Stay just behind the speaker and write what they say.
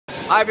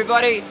Hi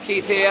everybody,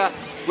 Keith here.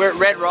 We're at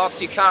Red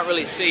Rocks. You can't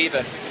really see,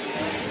 but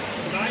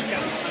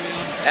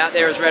out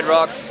there is Red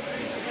Rocks.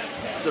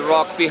 It's the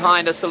rock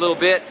behind us a little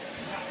bit.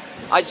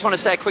 I just want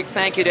to say a quick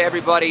thank you to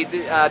everybody.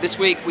 This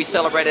week we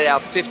celebrated our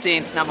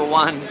 15th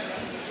 #1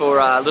 for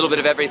A Little Bit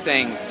of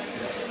Everything.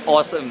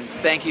 Awesome.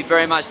 Thank you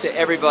very much to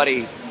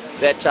everybody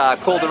that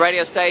called the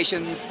radio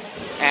stations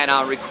and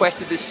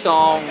requested this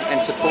song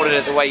and supported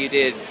it the way you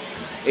did.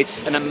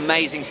 It's an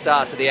amazing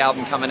start to the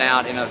album coming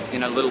out in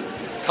a little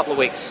couple of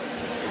weeks.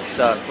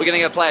 So we're going to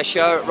go play a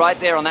show right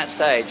there on that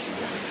stage.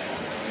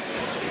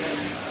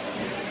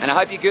 And I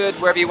hope you're good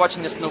wherever you're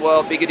watching this in the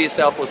world. Be good to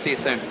yourself. We'll see you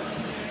soon.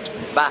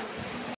 Bye.